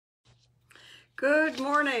Good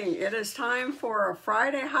morning. It is time for a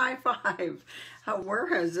Friday high five. Where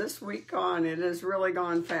has this week gone? It has really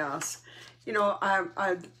gone fast. You know,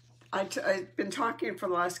 I've been talking for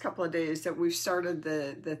the last couple of days that we've started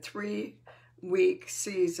the 3-week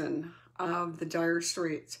season of the Dire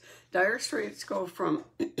Straits. Dire Straits go from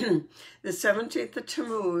the 17th of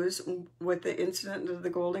Tammuz with the incident of the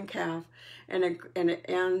golden calf, and it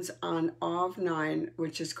ends on Av 9,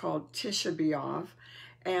 which is called Tisha B'Av.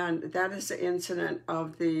 And that is the incident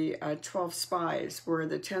of the 12 spies, where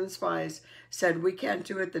the 10 spies said, we can't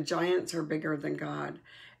do it, the giants are bigger than God.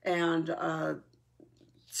 And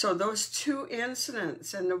so those two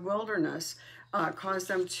incidents in the wilderness caused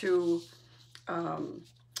them to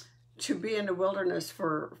be in the wilderness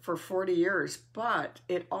for 40 years. But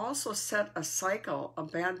it also set a cycle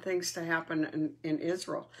of bad things to happen in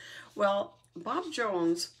Israel. Well, Bob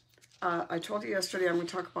Jones, I told you yesterday I'm going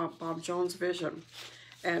to talk about Bob Jones' vision.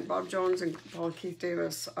 And Bob Jones and Paul Keith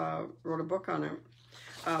Davis wrote a book on it.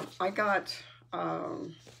 I got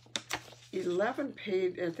 11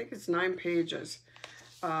 pages, I think it's 9 pages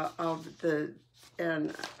of the,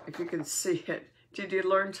 and if you can see it, Did You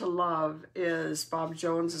Learn to Love is Bob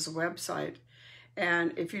Jones's website.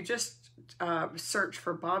 And if you just search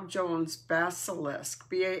for Bob Jones Basilisk,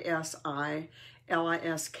 B-A-S-I-L-I-S-K,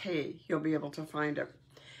 you'll be able to find it.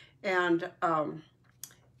 And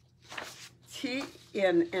he,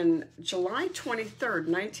 in July 23rd,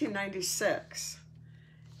 1996,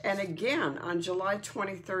 and again on July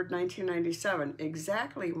 23rd, 1997,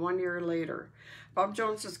 exactly 1 year later, Bob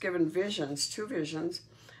Jones was given visions, 2 visions,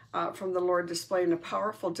 from the Lord displaying a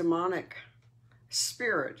powerful demonic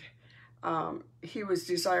spirit. He was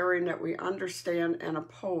desiring that we understand and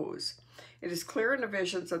oppose. It is clear in the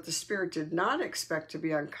visions that the spirit did not expect to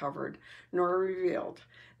be uncovered nor revealed.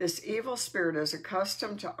 This evil spirit is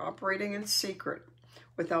accustomed to operating in secret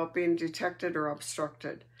without being detected or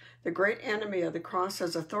obstructed. The great enemy of the cross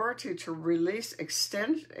has authority to release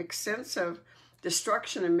extensive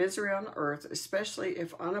destruction and misery on earth, especially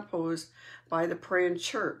if unopposed by the praying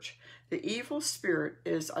church. The evil spirit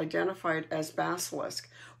is identified as Basilisk.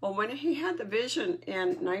 Well, when he had the vision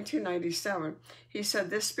in 1997, he said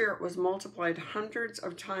this spirit was multiplied hundreds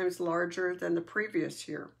of times larger than the previous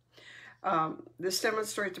year. This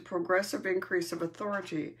demonstrates the progressive increase of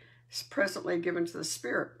authority presently given to the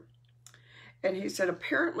spirit. And he said,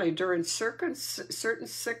 apparently during certain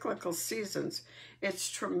cyclical seasons, its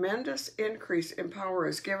tremendous increase in power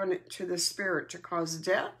is given to the spirit to cause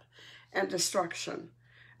death and destruction.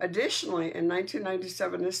 Additionally, in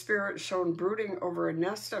 1997, this spirit shone brooding over a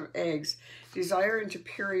nest of eggs, desiring to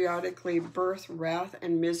periodically birth wrath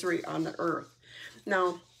and misery on the earth.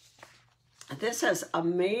 Now, this has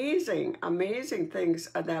amazing things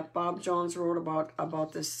that Bob Jones wrote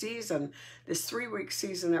about this season, this 3-week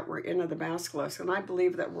season that we're in of the Basilisk, and I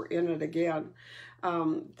believe that we're in it again.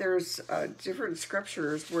 There's different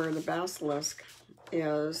scriptures where the Basilisk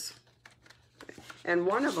is, and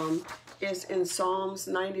one of them is in Psalms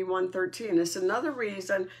 91:13. It's another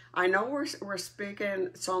reason, I know we're speaking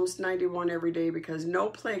Psalms 91 every day because no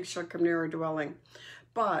plague shall come near our dwelling.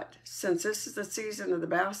 But since this is the season of the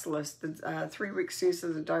Basilisk, the 3-week season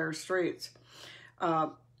of the Dire Straits,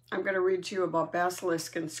 I'm going to read to you about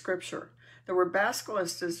Basilisk in Scripture. The word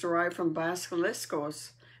Basilisk is derived from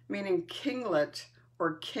Basiliskos, meaning kinglet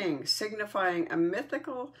or king, signifying a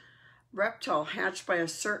mythical reptile hatched by a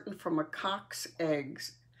serpent from a cock's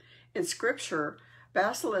eggs. In Scripture,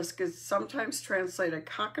 Basilisk is sometimes translated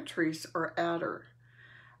cockatrice or adder.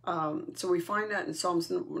 So we find that in Psalms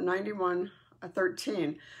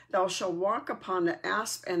 91:13, thou shalt walk upon the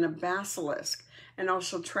asp and the basilisk, and thou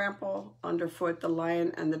shalt trample underfoot the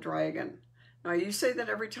lion and the dragon. Now you say that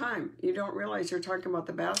every time. You don't realize you're talking about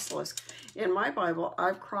the basilisk. In my Bible,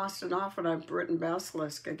 I've crossed it off and I've written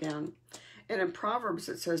basilisk again. And in Proverbs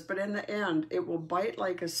it says, but in the end it will bite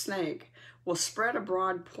like a snake, will spread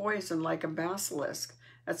abroad poison like a basilisk.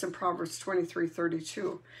 That's in Proverbs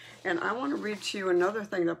 23:32. And I want to read to you another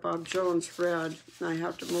thing that Bob Jones read. And I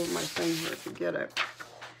have to move my thing here to get it.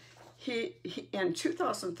 He in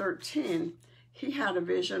 2013, he had a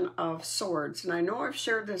vision of swords. And I know I've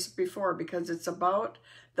shared this before because it's about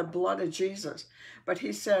the blood of Jesus. But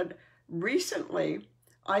he said, recently,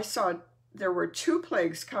 I saw there were 2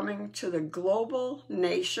 plagues coming to the global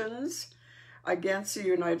nations against the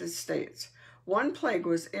United States. One plague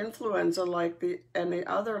was influenza and the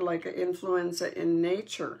other like an influenza in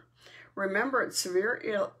nature. Remember, it's severe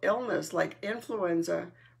illness like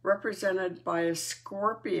influenza represented by a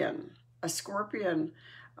scorpion. A scorpion,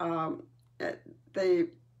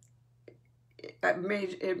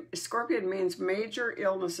 scorpion means major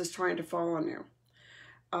illness is trying to fall on you.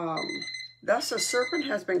 Thus, a serpent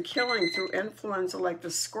has been killing through influenza, like the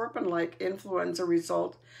scorpion-like influenza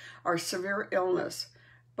result are severe illness,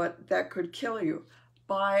 but that could kill you.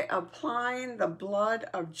 By applying the blood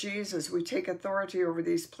of Jesus, we take authority over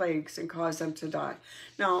these plagues and cause them to die.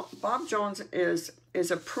 Now, Bob Jones is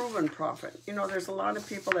a proven prophet. You know, there's a lot of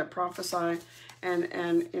people that prophesy,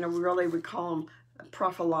 and you know, really we call them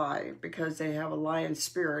prophet because they have a lying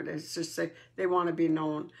spirit. It's just they want to be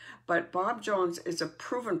known. But Bob Jones is a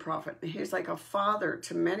proven prophet. He's like a father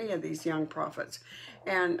to many of these young prophets.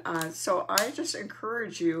 And so I just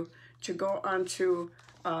encourage you to go on to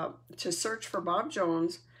search for Bob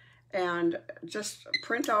Jones and just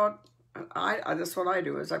print out. That's what I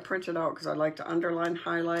do, is I print it out because I like to underline,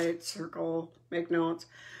 highlight, circle, make notes.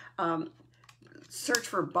 Search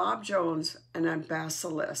for Bob Jones and then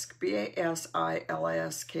Basilisk,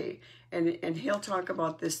 Basilisk, and he'll talk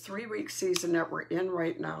about this 3-week season that we're in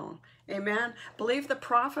right now. Amen. Believe the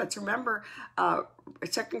prophets. Remember, 2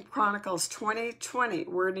 Chronicles 20:20.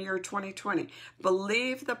 We're in the year 2020.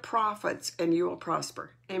 Believe the prophets and you will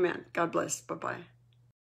prosper. Amen. God bless. Bye-bye.